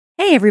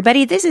Hey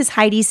everybody, this is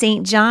Heidi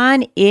St.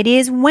 John. It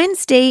is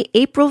Wednesday,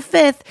 April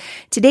 5th.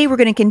 Today we're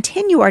going to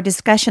continue our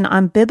discussion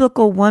on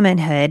biblical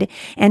womanhood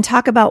and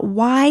talk about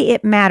why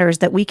it matters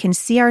that we can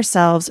see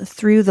ourselves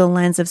through the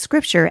lens of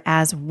Scripture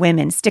as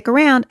women. Stick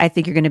around. I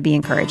think you're going to be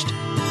encouraged.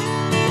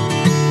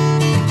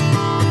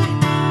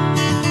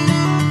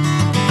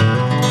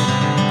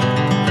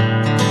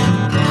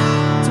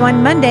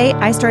 On Monday,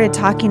 I started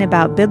talking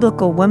about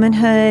biblical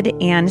womanhood,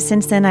 and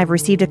since then I've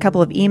received a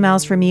couple of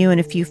emails from you and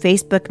a few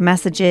Facebook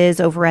messages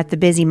over at The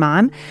Busy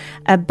Mom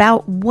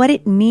about what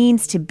it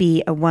means to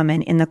be a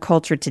woman in the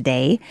culture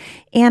today.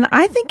 And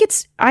I think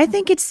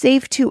it's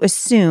safe to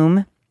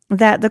assume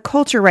that the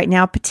culture right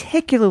now,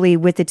 particularly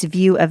with its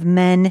view of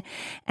men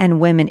and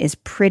women, is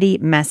pretty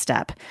messed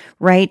up,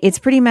 right? It's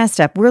pretty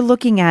messed up. We're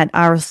looking at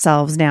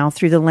ourselves now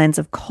through the lens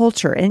of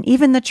culture, and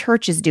even the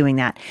church is doing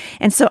that.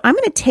 And so I'm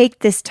going to take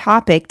this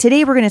topic.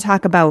 Today we're going to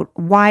talk about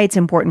why it's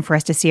important for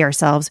us to see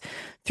ourselves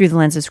through the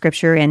lens of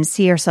Scripture and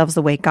see ourselves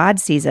the way God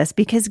sees us,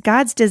 because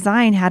God's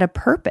design had a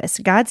purpose.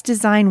 God's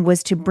design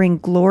was to bring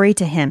glory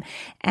to Him.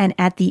 And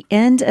at the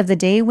end of the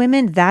day,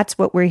 women, that's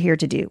what we're here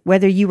to do.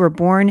 Whether you were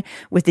born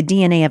with the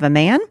DNA of a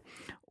man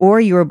or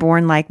you were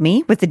born like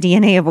me with the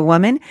DNA of a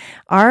woman,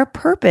 our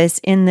purpose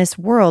in this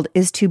world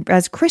is to,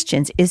 as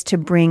Christians, is to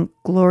bring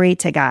glory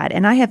to God.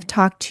 And I have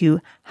talked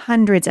to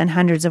hundreds and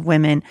hundreds of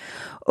women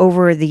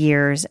over the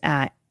years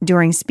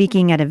during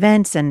speaking at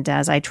events and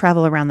as I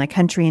travel around the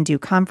country and do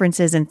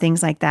conferences and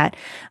things like that.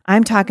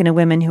 I'm talking to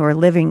women who are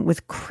living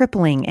with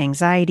crippling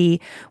anxiety,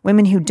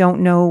 women who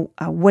don't know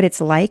what it's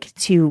like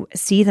to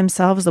see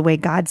themselves the way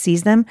God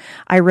sees them.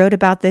 I wrote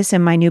about this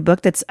in my new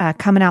book that's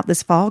coming out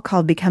this fall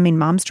called Becoming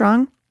Mom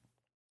Strong.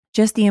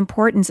 Just the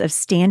importance of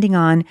standing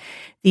on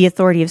the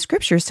authority of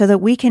Scripture so that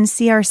we can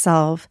see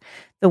ourselves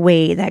the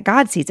way that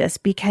God sees us,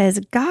 because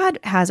God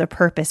has a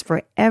purpose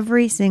for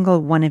every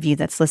single one of you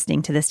that's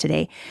listening to this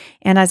today.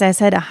 And as I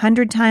said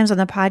 100 times on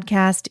the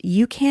podcast,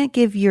 you can't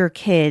give your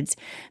kids,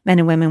 men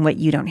and women, what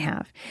you don't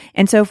have.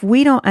 And so if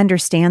we don't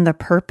understand the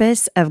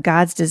purpose of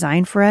God's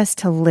design for us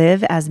to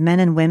live as men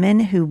and women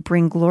who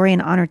bring glory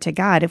and honor to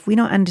God, if we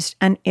don't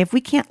understand, if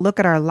we can't look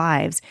at our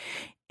lives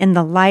in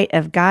the light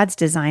of God's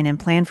design and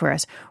plan for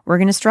us, we're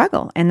going to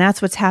struggle. And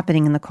that's what's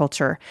happening in the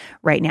culture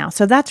right now.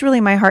 So that's really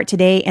my heart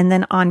today. And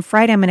then on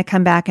Friday, I'm going to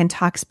come back and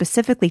talk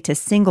specifically to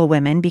single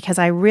women, because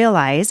I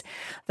realize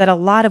that a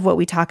lot of what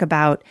we talk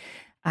about,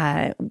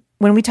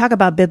 when we talk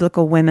about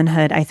biblical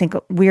womanhood, I think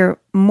we're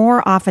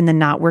more often than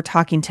not, we're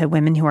talking to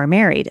women who are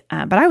married.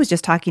 But I was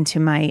just talking to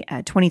my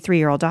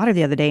 23-year-old daughter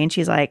the other day, and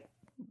she's like,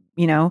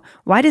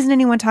 why doesn't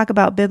anyone talk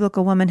about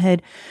biblical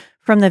womanhood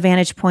from the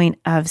vantage point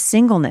of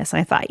singleness?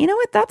 I thought, you know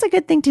what, that's a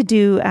good thing to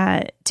do,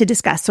 to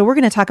discuss. So we're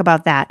going to talk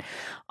about that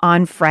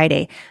on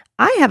Friday.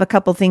 I have a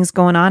couple things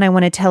going on I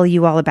want to tell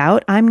you all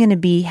about. I'm going to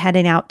be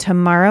heading out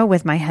tomorrow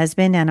with my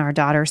husband and our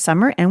daughter,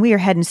 Summer, and we are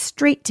heading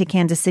straight to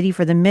Kansas City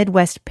for the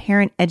Midwest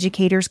Parent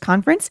Educators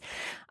Conference.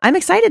 I'm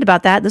excited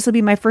about that. This will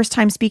be my first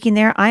time speaking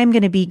there. I am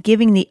going to be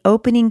giving the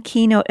opening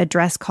keynote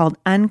address called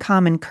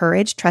Uncommon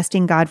Courage,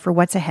 Trusting God for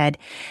What's Ahead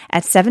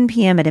at 7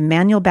 p.m. at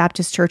Emmanuel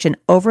Baptist Church in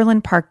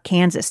Overland Park,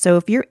 Kansas. So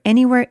if you're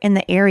anywhere in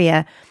the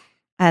area,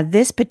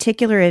 this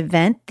particular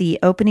event, the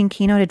opening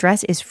keynote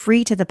address, is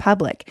free to the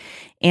public.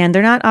 And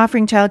they're not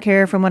offering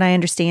childcare from what I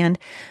understand,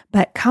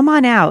 but come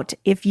on out.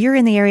 If you're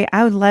in the area,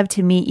 I would love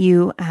to meet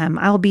you.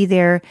 I'll be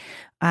there.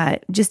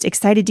 Just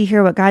excited to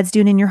hear what God's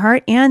doing in your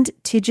heart and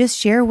to just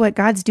share what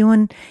God's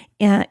doing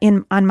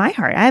on my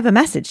heart. I have a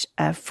message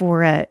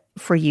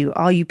for you,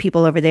 all you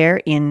people over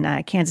there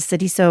in Kansas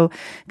City. So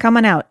come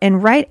on out.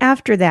 And right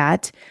after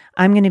that,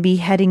 I'm going to be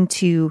heading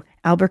to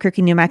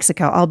Albuquerque, New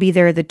Mexico. I'll be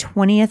there the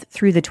 20th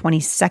through the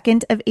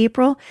 22nd of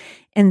April.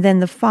 And then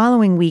the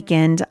following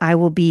weekend, I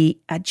will be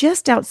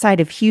just outside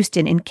of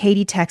Houston in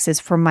Katy,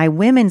 Texas for my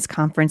women's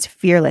conference,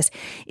 Fearless.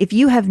 If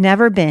you have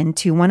never been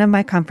to one of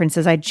my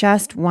conferences, I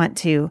just want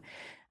to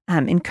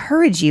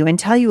encourage you and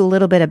tell you a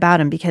little bit about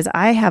them, because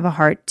I have a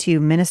heart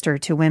to minister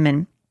to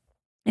women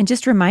and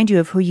just remind you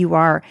of who you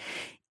are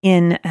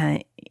in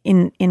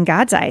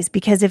God's eyes.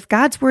 Because if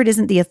God's word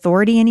isn't the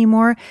authority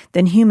anymore,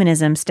 then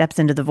humanism steps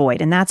into the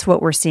void. And that's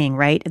what we're seeing,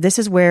 right? This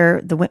is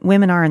where the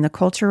women are in the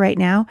culture right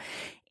now.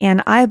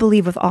 And I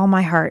believe with all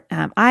my heart,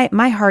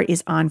 my heart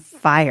is on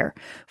fire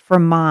for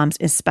moms,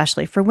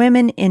 especially for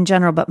women in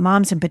general, but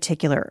moms in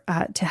particular,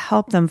 to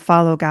help them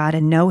follow God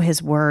and know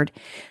His word.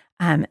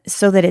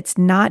 So that it's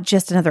not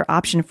just another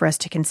option for us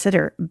to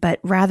consider, but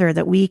rather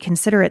that we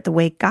consider it the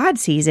way God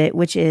sees it,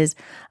 which is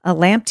a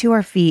lamp to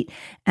our feet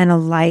and a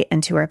light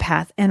unto our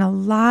path. And a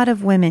lot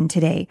of women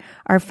today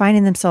are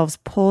finding themselves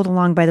pulled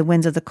along by the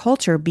winds of the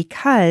culture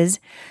because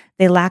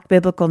they lack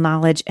biblical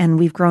knowledge, and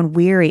we've grown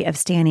weary of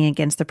standing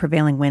against the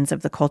prevailing winds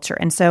of the culture.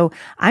 And so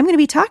I'm going to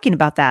be talking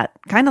about that,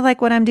 kind of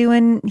like what I'm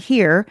doing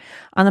here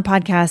on the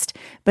podcast,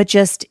 but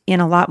just in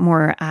a lot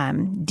more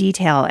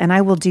detail. And I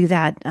will do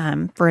that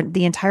for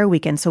the entire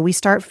weekend. So we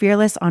start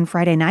Fearless on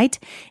Friday night,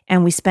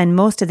 and we spend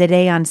most of the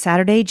day on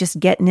Saturday just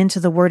getting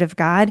into the Word of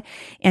God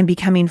and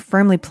becoming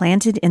firmly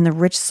planted in the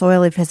rich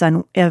soil of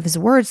His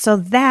word, so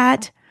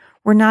that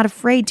we're not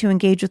afraid to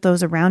engage with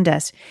those around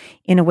us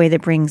in a way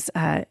that brings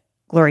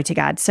glory to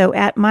God. So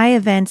at my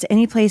events,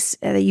 any place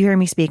that you hear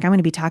me speak, I'm going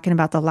to be talking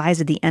about the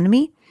lies of the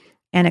enemy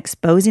and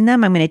exposing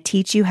them. I'm going to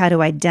teach you how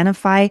to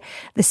identify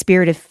the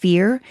spirit of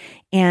fear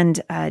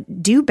and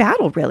do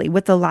battle really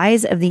with the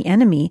lies of the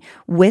enemy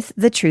with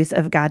the truth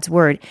of God's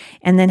word,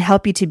 and then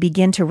help you to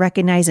begin to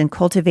recognize and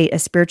cultivate a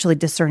spiritually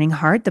discerning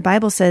heart. The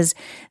Bible says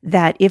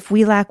that if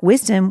we lack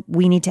wisdom,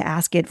 we need to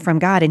ask it from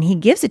God, and he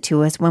gives it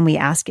to us when we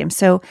ask him.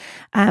 So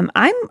I'm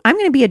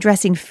going to be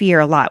addressing fear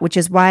a lot, which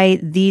is why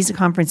these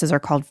conferences are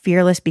called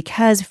Fearless,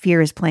 because fear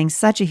is playing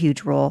such a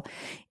huge role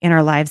in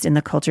our lives in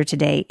the culture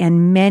today.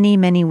 And many,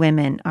 many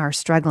women are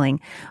struggling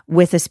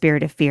with a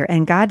spirit of fear.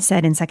 And God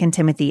said in 2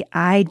 Timothy,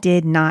 I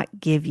did not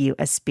give you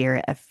a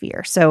spirit of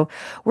fear. So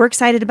we're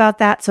excited about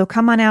that. So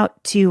come on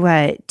out to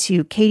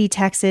Katy,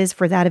 Texas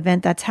for that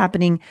event that's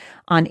happening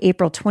on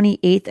April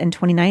 28th and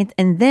 29th.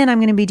 And then I'm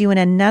going to be doing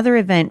another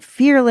event,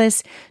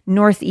 Fearless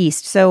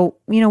Northeast. So,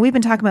 we've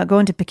been talking about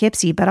going to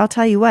Poughkeepsie, but I'll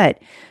tell you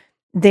what,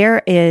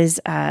 there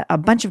is a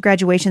bunch of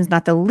graduations,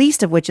 not the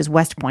least of which is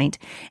West Point.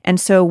 And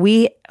so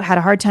we had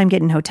a hard time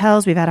getting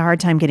hotels. We've had a hard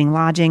time getting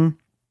lodging.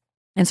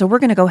 And so we're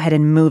going to go ahead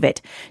and move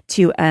it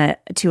to a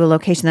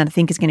location that I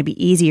think is going to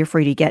be easier for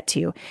you to get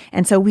to.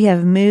 And so we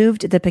have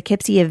moved the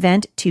Poughkeepsie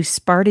event to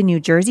Sparta, New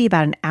Jersey,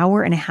 about an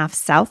hour and a half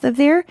south of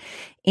there.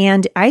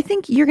 And I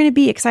think you're going to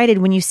be excited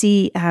when you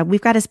see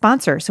we've got a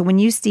sponsor. So when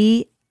you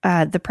see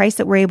the price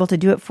that we're able to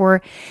do it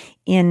for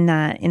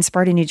in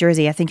Sparta, New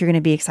Jersey, I think you're going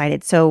to be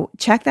excited. So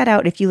check that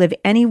out. If you live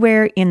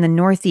anywhere in the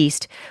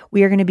Northeast,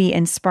 we are going to be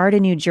in Sparta,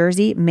 New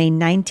Jersey, May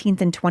 19th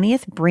and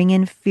 20th,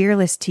 bringing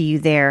Fearless to you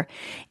there.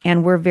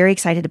 And we're very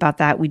excited about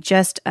that. We've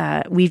just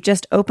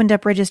opened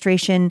up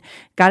registration,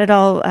 got it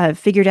all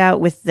figured out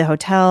with the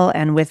hotel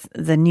and with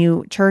the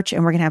new church,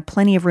 and we're going to have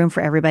plenty of room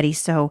for everybody.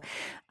 So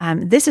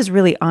this is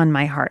really on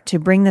my heart to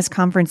bring this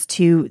conference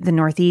to the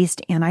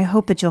Northeast, and I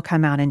hope that you'll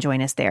come out and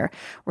join us there.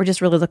 We're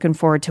just really looking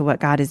forward to what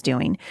God is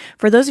doing.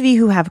 For those of you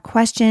who have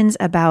questions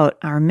about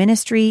our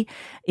ministry,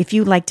 if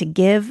you'd like to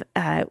give,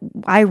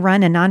 I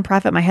run a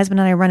nonprofit. My husband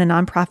and I run a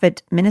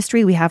nonprofit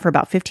ministry we have for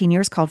about 15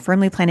 years called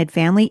Firmly Planted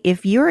Family.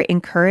 If you're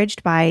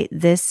encouraged by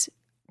this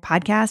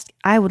podcast,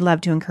 I would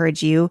love to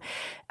encourage you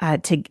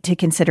to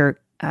consider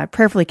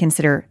prayerfully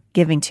consider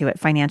giving to it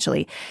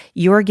financially.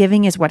 Your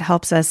giving is what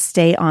helps us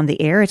stay on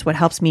the air. It's what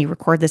helps me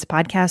record this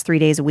podcast 3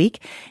 days a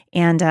week.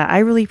 And I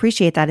really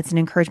appreciate that. It's an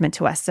encouragement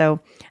to us.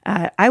 So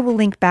I will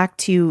link back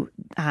to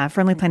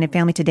Firmly Planted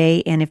Family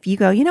today. And if you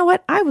go, you know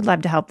what, I would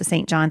love to help the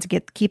St. John's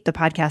keep the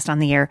podcast on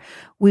the air,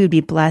 we would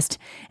be blessed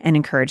and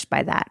encouraged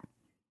by that.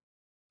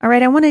 All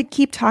right, I want to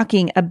keep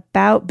talking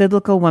about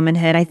biblical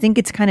womanhood. I think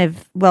it's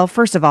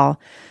first of all,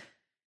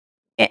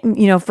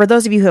 for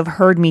those of you who have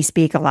heard me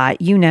speak a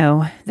lot, you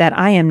know that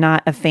I am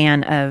not a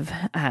fan of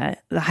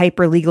the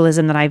hyper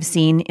legalism that I've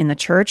seen in the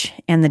church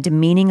and the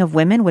demeaning of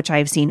women, which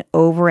I've seen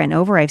over and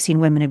over. I've seen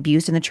women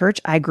abused in the church.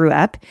 I grew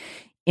up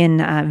in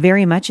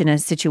very much in a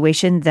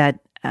situation that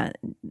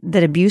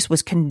abuse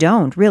was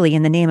condoned, really,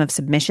 in the name of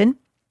submission.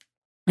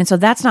 And so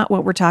that's not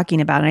what we're talking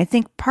about. And I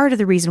think part of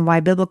the reason why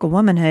biblical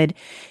womanhood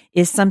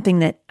is something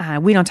that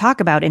we don't talk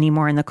about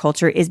anymore in the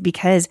culture is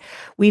because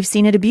we've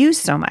seen it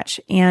abused so much.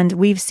 And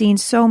we've seen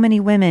so many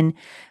women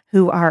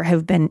who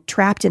have been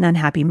trapped in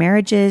unhappy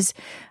marriages,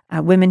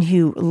 women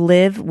who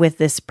live with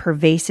this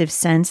pervasive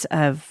sense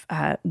of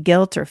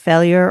guilt or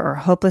failure or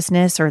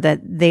hopelessness, or that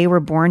they were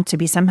born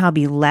to somehow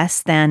be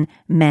less than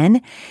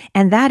men.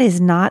 And that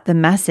is not the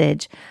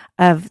message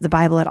of the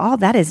Bible at all.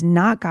 That is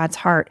not God's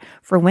heart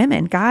for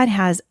women. God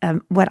has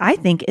what I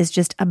think is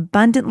just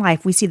abundant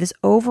life. We see this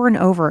over and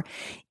over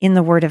in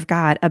the Word of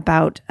God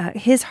about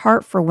His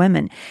heart for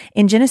women.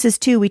 In Genesis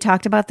 2, we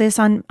talked about this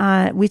on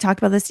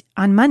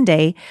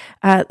Monday.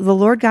 The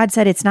Lord God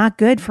said, "It's not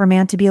good for a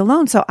man to be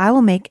alone, so I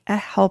will make a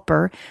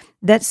helper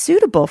that's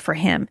suitable for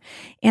him."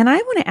 And I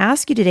want to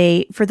ask you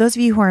today, for those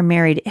of you who are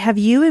married, have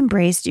you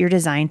embraced your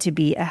design to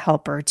be a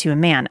helper to a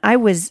man?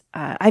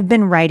 I've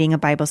been writing a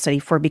Bible study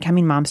for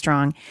Becoming Mom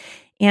Strong,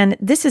 and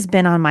this has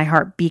been on my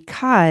heart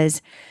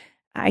because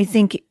I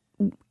think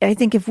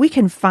if we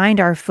can find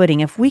our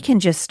footing, if we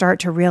can just start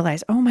to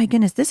realize, oh my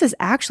goodness, this is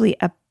actually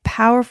a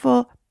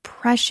powerful,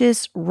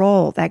 precious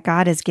role that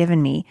God has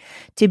given me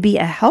to be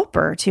a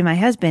helper to my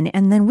husband.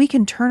 And then we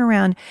can turn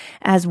around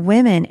as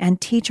women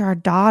and teach our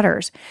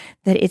daughters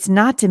that it's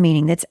not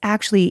demeaning. It's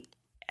actually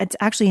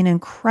an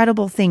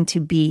incredible thing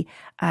to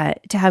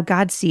have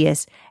God see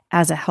us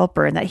as a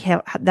helper, and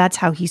that's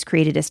how He's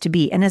created us to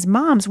be. And as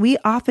moms, we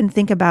often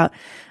think about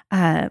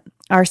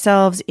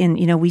ourselves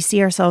we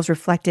see ourselves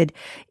reflected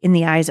in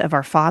the eyes of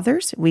our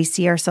fathers. We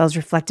see ourselves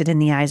reflected in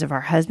the eyes of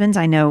our husbands.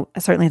 I know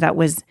certainly that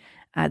was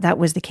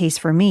the case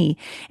for me.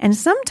 And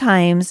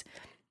sometimes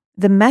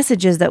the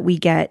messages that we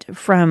get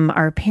from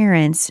our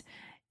parents,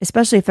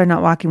 especially if they're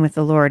not walking with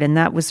the Lord, and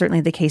that was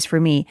certainly the case for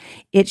me,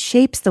 it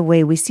shapes the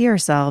way we see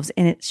ourselves,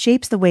 and it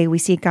shapes the way we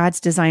see God's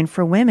design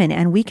for women,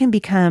 and we can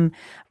become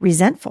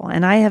resentful.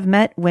 And I have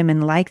met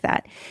women like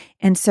that.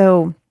 And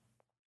so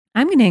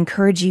I'm going to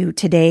encourage you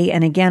today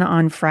and again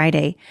on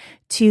Friday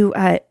to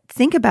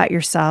think about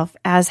yourself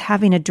as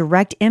having a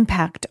direct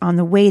impact on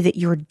the way that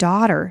your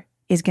daughter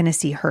is going to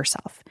see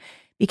herself.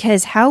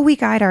 Because how we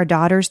guide our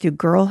daughters through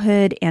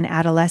girlhood and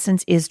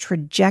adolescence is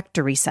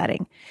trajectory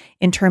setting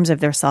in terms of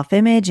their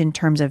self-image, in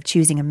terms of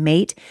choosing a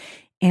mate,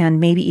 and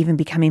maybe even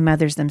becoming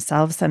mothers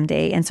themselves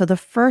someday. And so the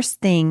first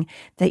thing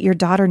that your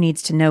daughter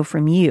needs to know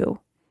from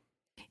you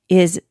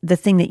is the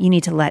thing that you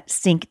need to let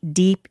sink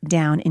deep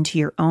down into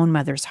your own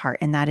mother's heart.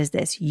 And that is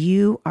this: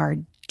 you are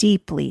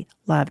deeply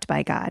loved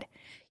by God.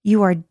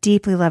 You are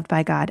deeply loved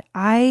by God.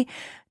 I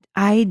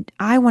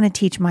want to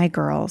teach my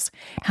girls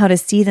how to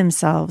see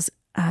themselves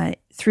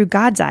through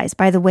God's eyes,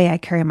 by the way I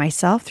carry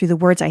myself, through the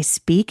words I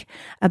speak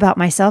about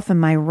myself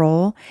and my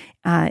role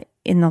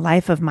in the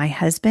life of my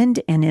husband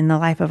and in the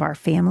life of our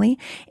family.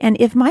 And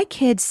if my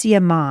kids see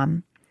a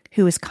mom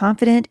who is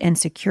confident and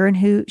secure in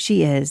who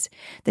she is,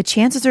 the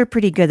chances are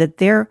pretty good that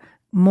they're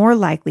more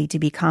likely to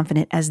be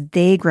confident as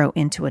they grow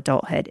into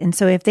adulthood. And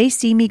so if they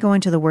see me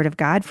going to the Word of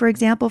God, for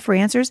example, for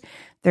answers,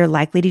 they're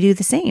likely to do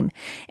the same.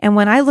 And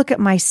when I look at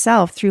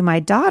myself through my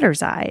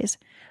daughter's eyes,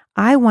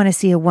 I want to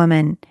see a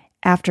woman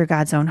after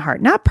God's own heart.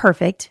 Not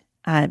perfect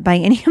by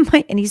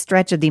any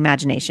stretch of the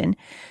imagination,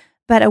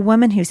 but a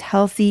woman who's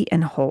healthy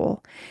and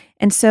whole.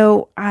 And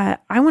so I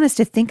want us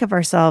to think of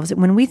ourselves,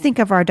 when we think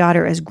of our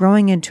daughter as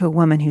growing into a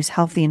woman who's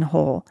healthy and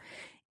whole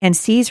and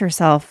sees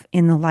herself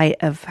in the light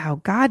of how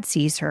God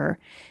sees her,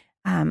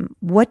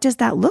 what does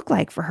that look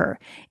like for her?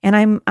 And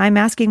I'm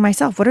asking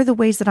myself, what are the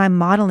ways that I'm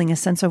modeling a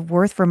sense of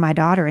worth for my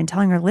daughter and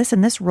telling her, listen,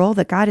 this role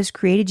that God has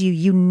created you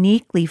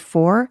uniquely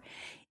for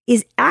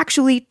is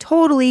actually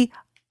totally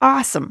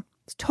awesome.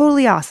 It's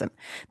totally awesome.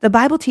 The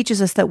Bible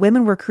teaches us that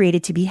women were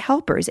created to be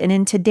helpers. And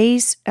in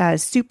today's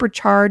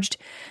supercharged,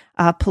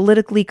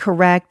 politically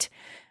correct,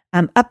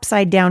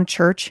 upside down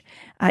church,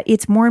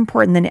 it's more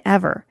important than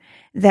ever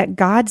that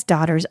God's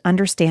daughters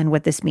understand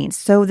what this means.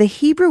 So the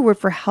Hebrew word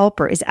for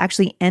helper is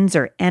actually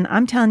enzer. And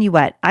I'm telling you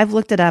what, I've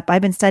looked it up.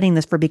 I've been studying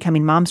this for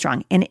Becoming Mom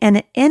Strong. And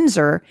an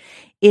enzer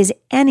is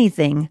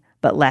anything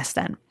but less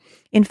than.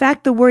 In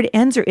fact, the word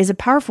enzer is a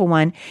powerful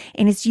one,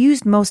 and it's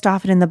used most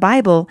often in the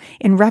Bible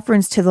in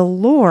reference to the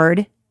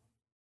Lord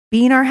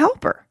being our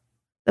helper.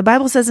 The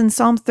Bible says in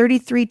Psalm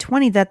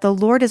 33:20 that the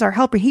Lord is our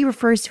helper. He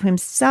refers to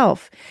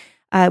himself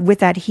with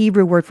that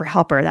Hebrew word for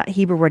helper, that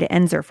Hebrew word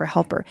enzer for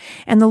helper.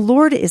 And the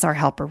Lord is our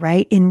helper,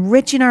 right?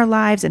 Enriching our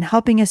lives and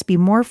helping us be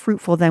more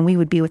fruitful than we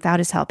would be without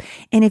his help.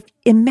 And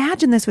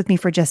imagine this with me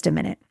for just a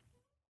minute,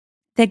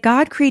 that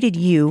God created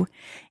you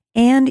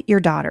and your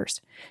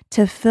daughters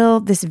to fill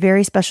this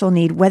very special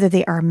need, whether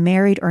they are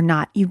married or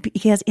not.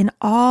 Because in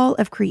all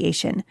of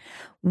creation,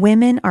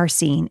 women are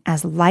seen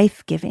as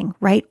life-giving,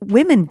 right?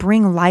 Women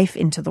bring life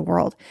into the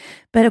world.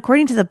 But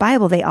according to the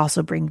Bible, they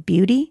also bring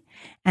beauty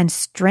and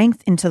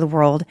strength into the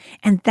world.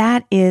 And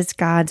that is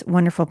God's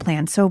wonderful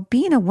plan. So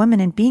being a woman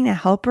and being a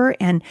helper,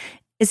 and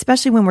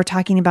especially when we're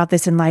talking about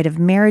this in light of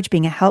marriage,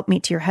 being a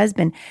helpmeet to your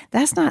husband,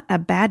 that's not a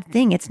bad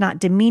thing. It's not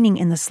demeaning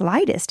in the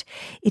slightest.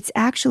 It's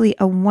actually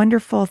a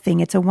wonderful thing.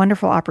 It's a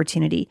wonderful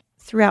opportunity.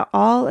 Throughout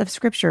all of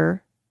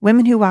Scripture,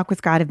 women who walk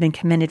with God have been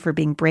commended for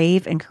being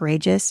brave and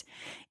courageous.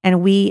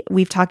 And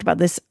we've talked about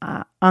this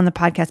on the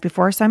podcast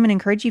before. So I'm going to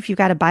encourage you, if you've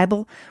got a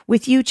Bible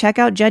with you, check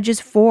out Judges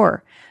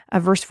 4,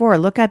 verse 4.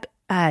 Look up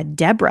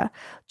Deborah.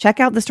 Check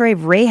out the story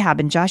of Rahab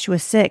in Joshua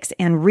 6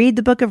 and read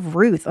the book of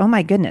Ruth. Oh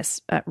my goodness.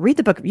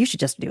 You should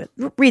just do it.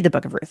 Read the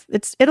book of Ruth.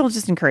 It'll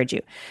just encourage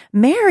you.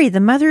 Mary,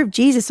 the mother of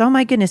Jesus. Oh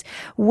my goodness.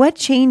 What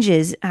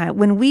changes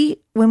when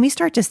we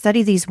start to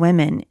study these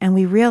women and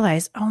we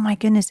realize, oh my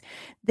goodness,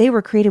 they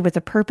were created with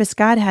a purpose.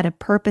 God had a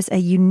purpose, a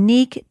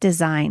unique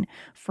design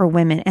for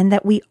women, and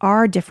that we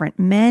are different.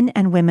 Men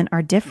and women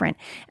are different,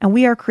 and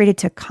we are created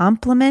to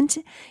complement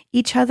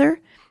each other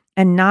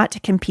and not to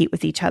compete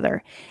with each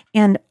other.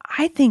 And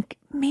I think,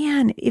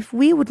 man, if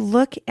we would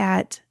look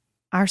at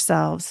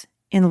ourselves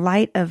in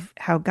light of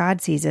how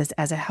God sees us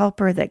as a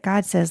helper, that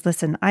God says,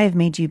 listen, I have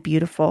made you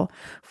beautiful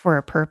for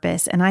a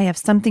purpose, and I have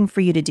something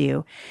for you to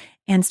do,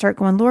 and start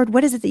going, Lord,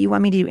 what is it that you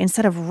want me to do?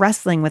 Instead of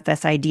wrestling with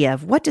this idea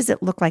of what does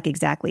it look like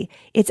exactly?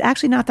 It's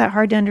actually not that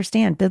hard to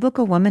understand.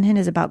 Biblical womanhood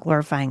is about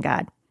glorifying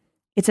God.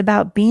 It's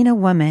about being a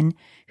woman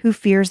who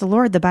fears the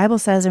Lord. The Bible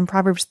says in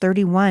Proverbs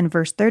 31,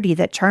 verse 30,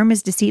 that charm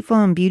is deceitful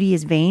and beauty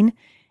is vain.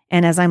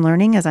 And as I'm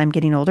learning, as I'm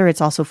getting older, it's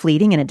also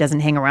fleeting and it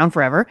doesn't hang around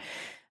forever.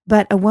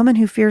 But a woman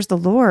who fears the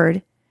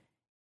Lord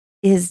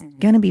is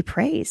going to be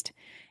praised.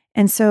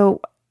 And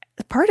so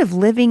part of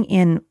living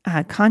in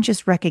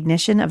conscious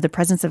recognition of the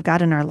presence of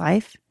God in our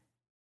life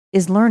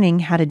is learning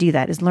how to do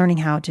that, is learning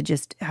how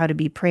to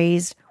be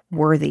praised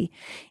worthy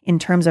in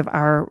terms of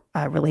our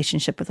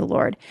relationship with the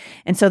Lord.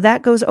 And so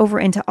that goes over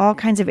into all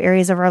kinds of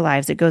areas of our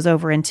lives. It goes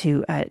over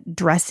into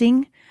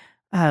dressing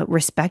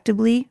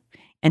respectably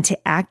and to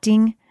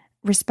acting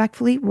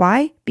respectfully.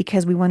 Why?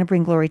 Because we want to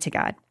bring glory to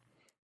God.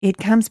 It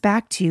comes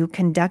back to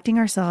conducting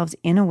ourselves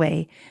in a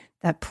way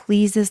that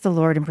pleases the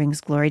Lord and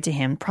brings glory to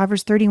him.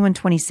 Proverbs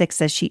 31:26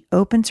 says, she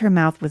opens her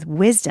mouth with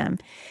wisdom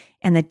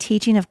and the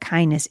teaching of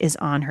kindness is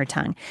on her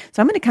tongue.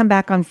 So I'm going to come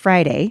back on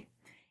Friday,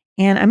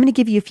 and I'm going to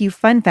give you a few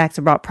fun facts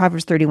about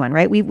Proverbs 31,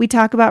 right? We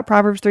talk about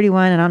Proverbs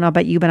 31, and I don't know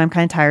about you, but I'm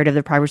kind of tired of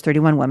the Proverbs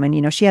 31 woman.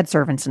 You know, she had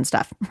servants and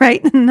stuff,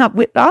 right? Not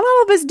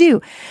all of us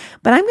do.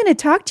 But I'm going to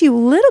talk to you a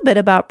little bit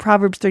about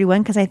Proverbs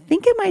 31 because I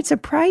think it might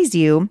surprise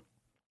you,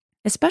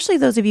 especially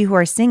those of you who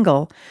are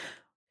single,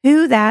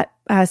 who that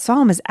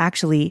psalm was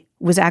actually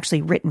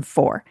written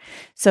for.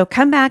 So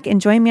come back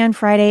and join me on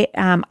Friday.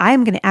 I'm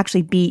going to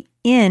actually be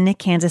in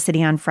Kansas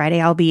City on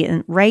Friday. I'll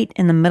be right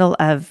in the middle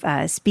of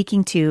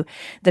speaking to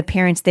the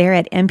parents there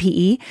at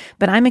MPE,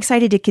 but I'm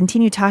excited to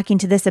continue talking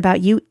to this about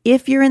you.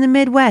 If you're in the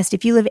Midwest,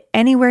 if you live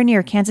anywhere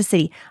near Kansas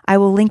City, I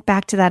will link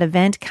back to that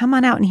event. Come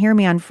on out and hear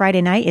me on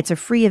Friday night. It's a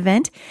free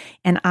event,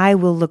 and I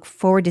will look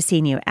forward to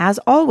seeing you. As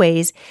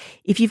always,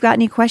 if you've got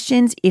any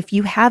questions, if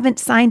you haven't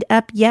signed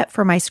up yet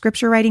for my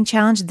scripture writing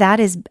challenge,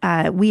 that is,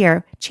 we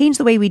are changed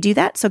the way we do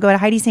that. So go to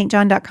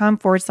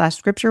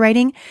HeidiSt.John.com/scripture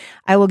writing.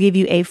 I will give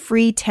you a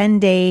free 10-day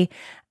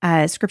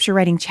scripture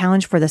writing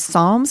challenge for the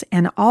Psalms,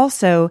 and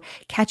also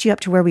catch you up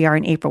to where we are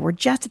in April. We're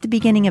just at the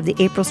beginning of the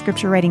April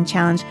scripture writing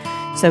challenge.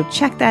 So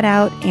check that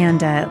out,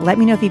 and let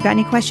me know if you've got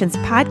any questions.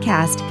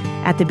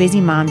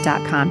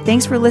 Podcast@thebusymom.com.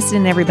 Thanks for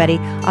listening, everybody.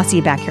 I'll see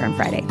you back here on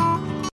Friday.